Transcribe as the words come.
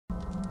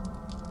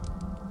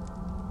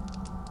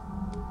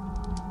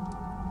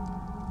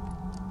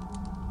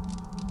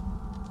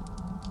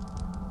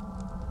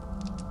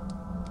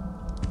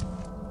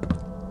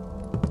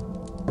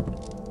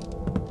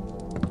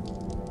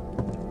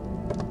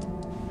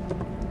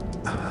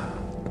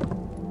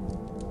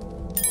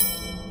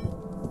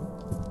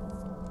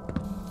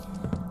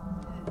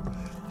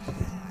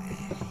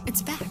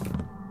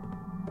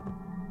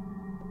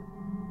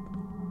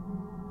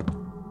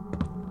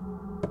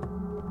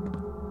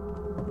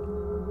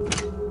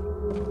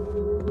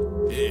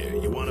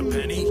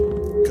Penny?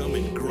 Come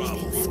and grovel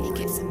Maybe let for me it.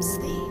 get some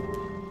sleep.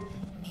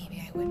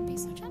 Maybe I wouldn't be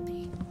so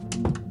jumpy.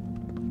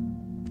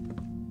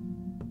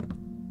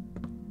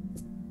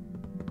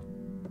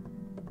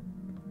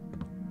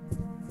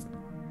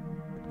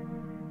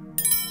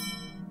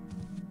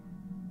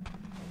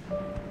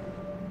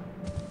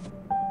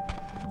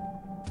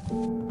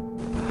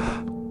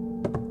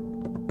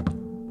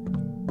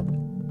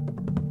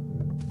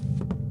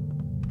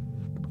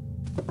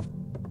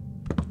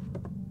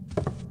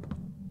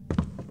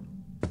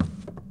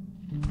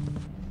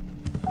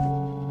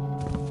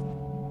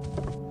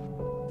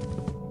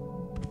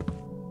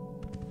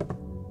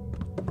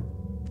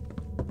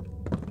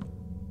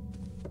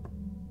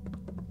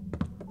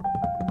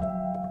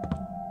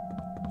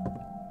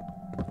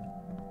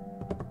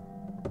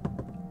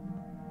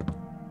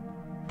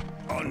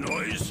 A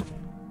noise?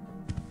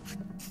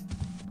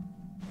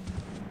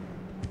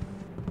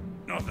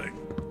 Nothing.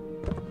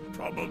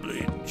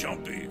 Probably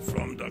jumpy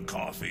from the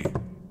coffee.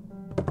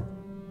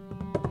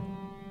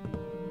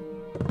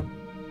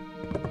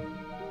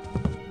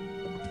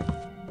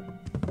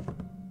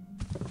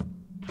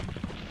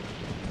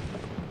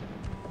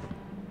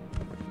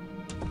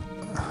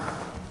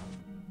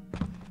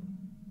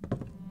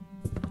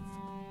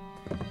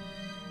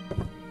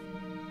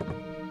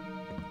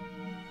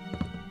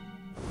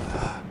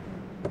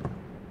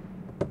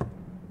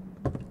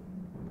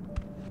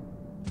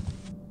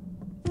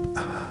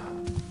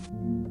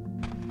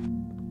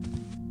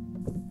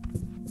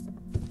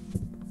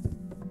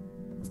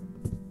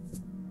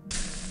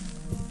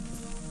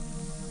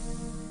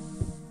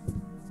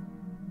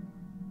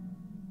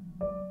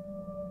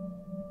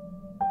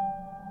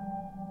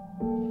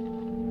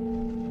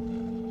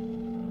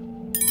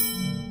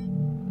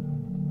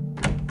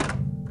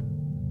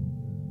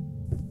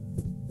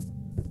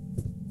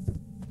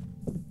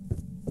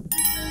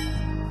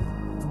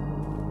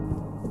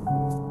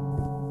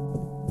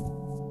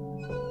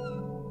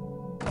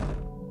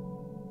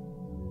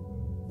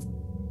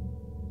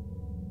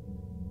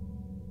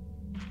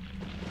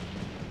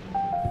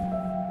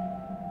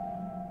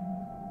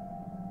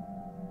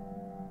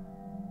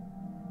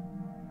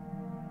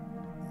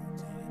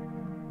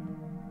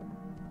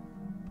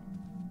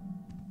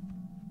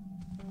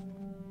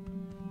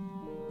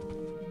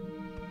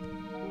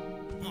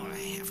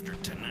 After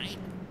tonight,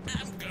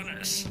 I'm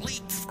gonna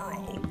sleep for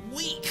a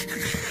week.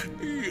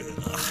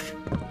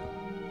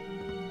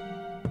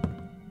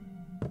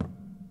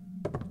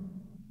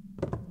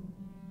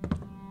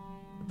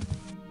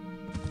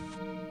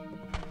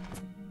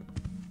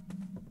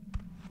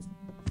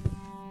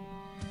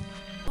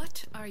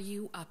 What are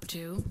you up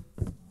to?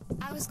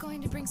 I was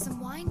going to bring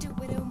some wine to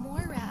Widow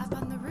Moira up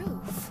on the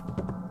roof.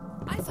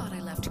 I thought I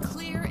left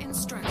clear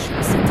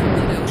instructions that the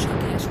widow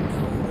shall get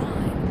no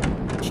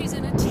wine. She's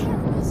in a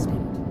terrible state.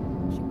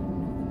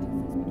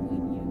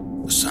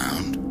 The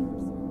sound?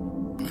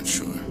 Not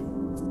sure.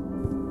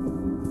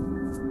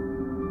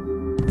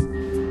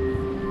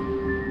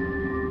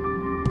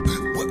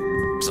 What?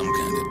 Some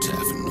kind of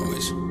taffing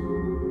noise.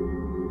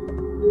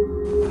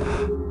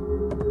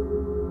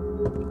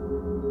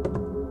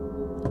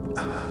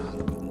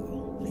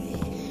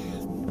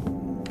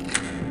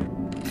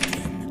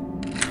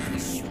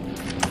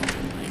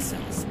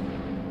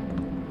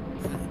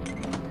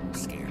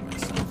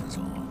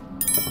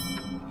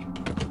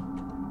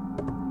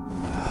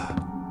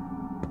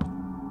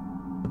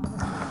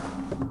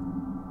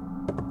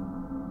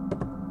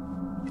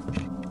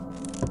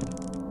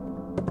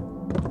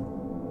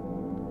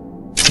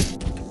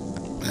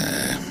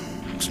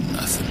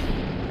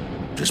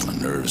 Just my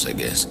nerves, I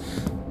guess.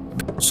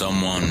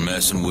 Someone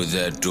messing with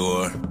that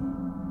door?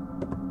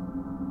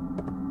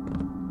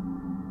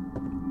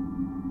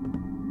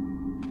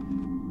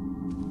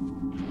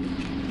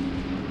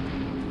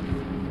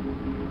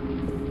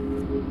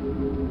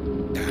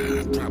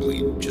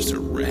 Probably just a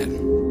rat.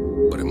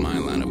 But in my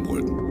line of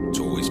work, it's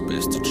always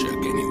best to check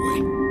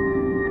anyway.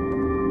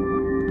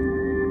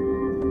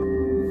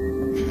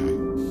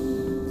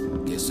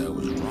 Guess I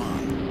was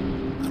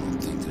wrong. I don't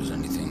think there's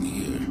anything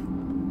here.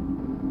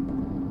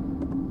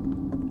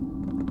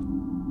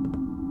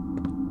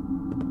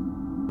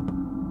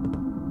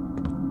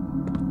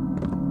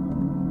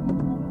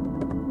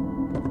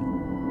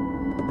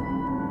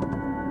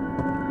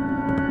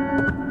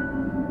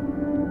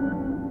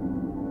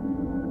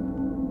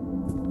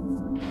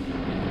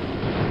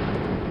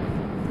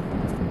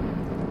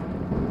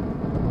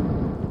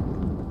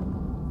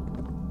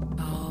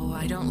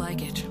 I don't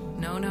like it.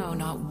 No,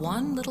 not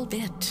one little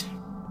bit.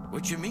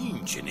 What you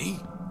mean, Ginny?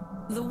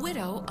 The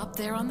widow up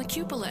there on the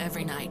cupola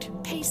every night,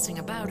 pacing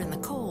about in the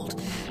cold,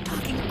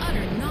 talking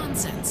utter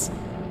nonsense.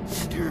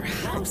 And her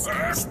house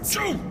guests.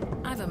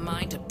 I've a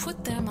mind to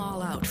put them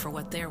all out for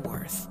what they're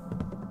worth.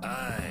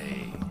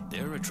 Aye,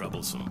 they're a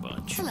troublesome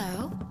bunch.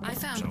 Hello? I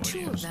found So it two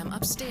is. of them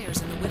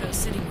upstairs in the widow's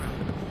sitting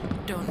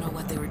room. Don't know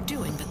what they were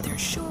doing, but there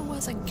sure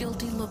was a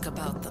guilty look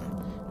about them.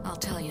 I'll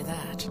tell you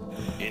that.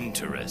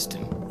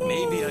 Interesting.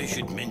 Maybe I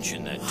should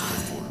mention that to the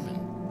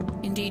foreman.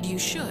 Indeed you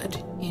should.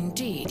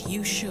 Indeed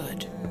you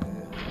should.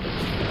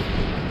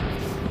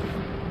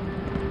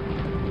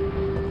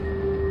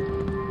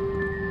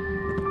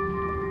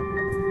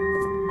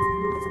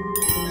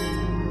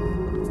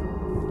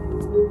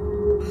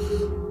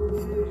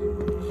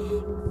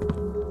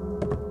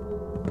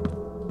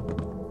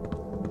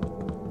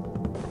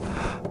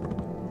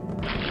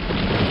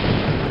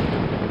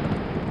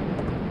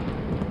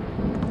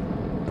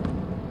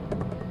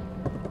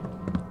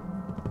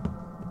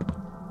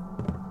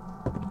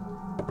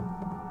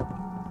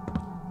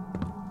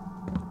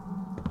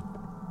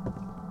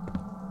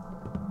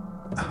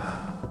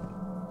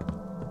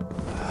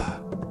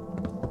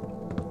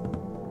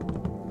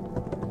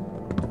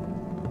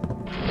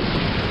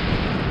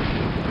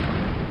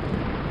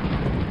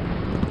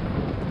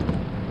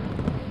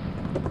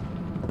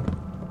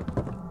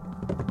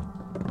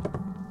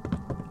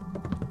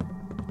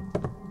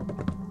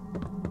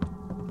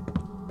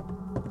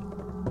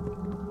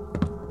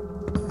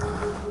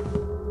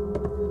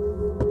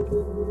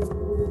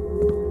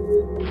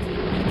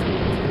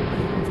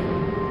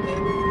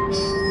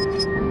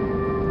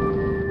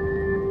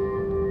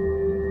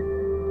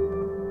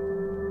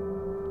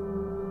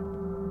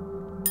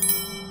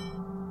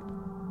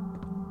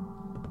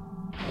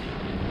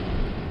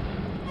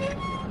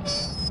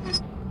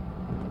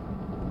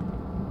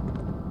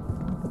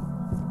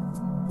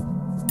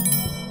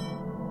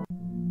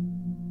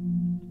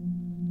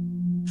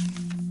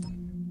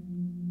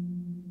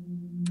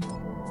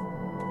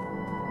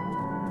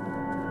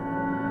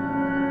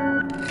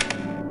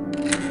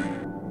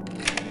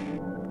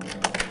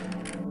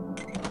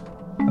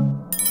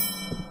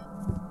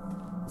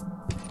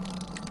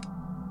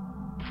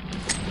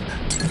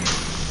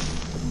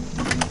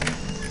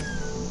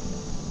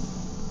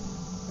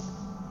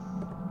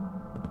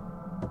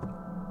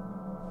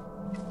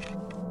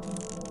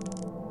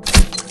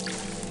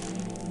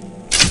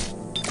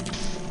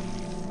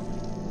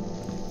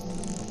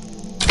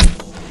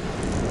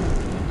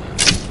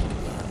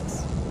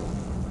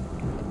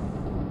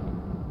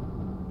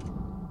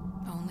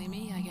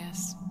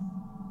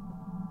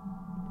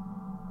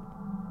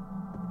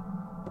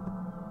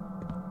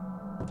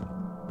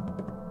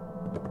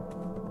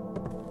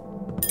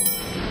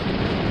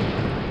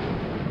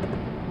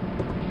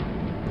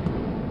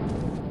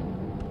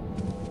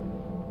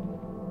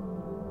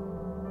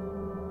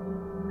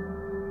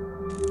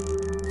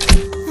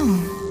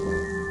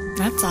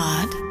 That's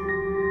odd.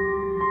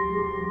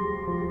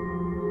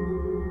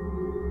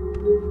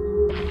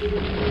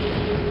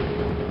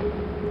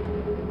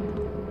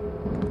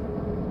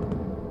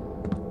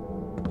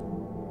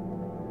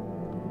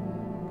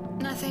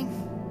 Nothing.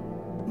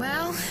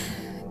 Well,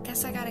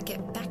 guess I gotta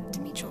get back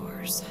to me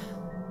chores.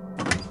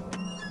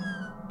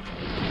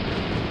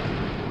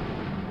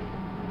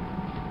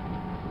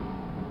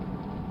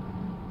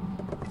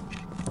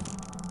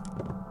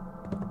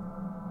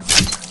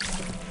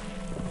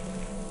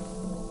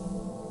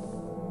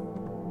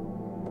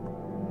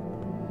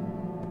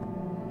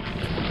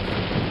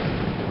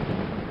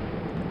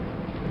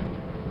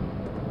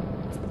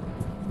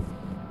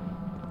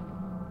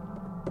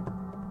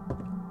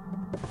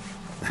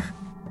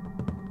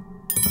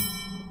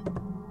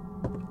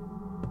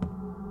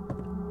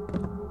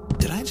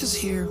 Did I just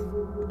hear?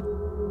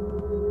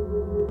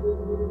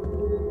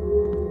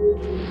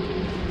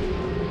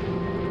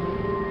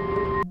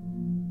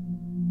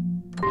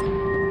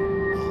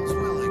 All's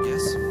well, I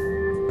guess.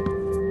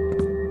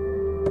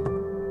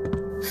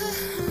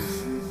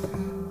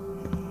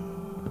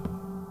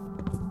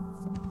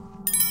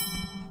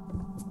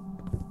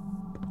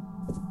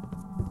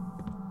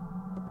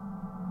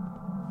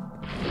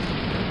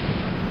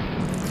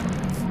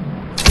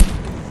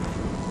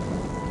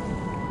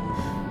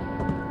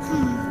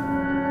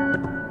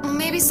 Well,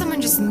 maybe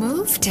someone just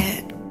moved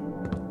it.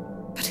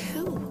 But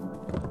who?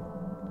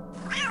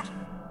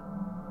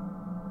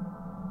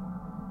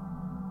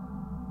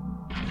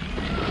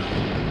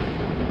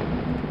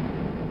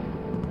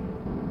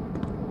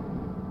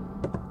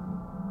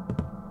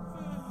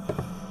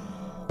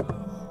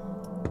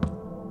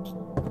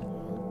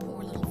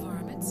 Poor little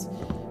varmints.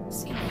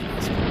 Seem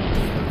almost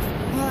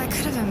terrified. Well, I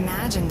could have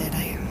imagined it,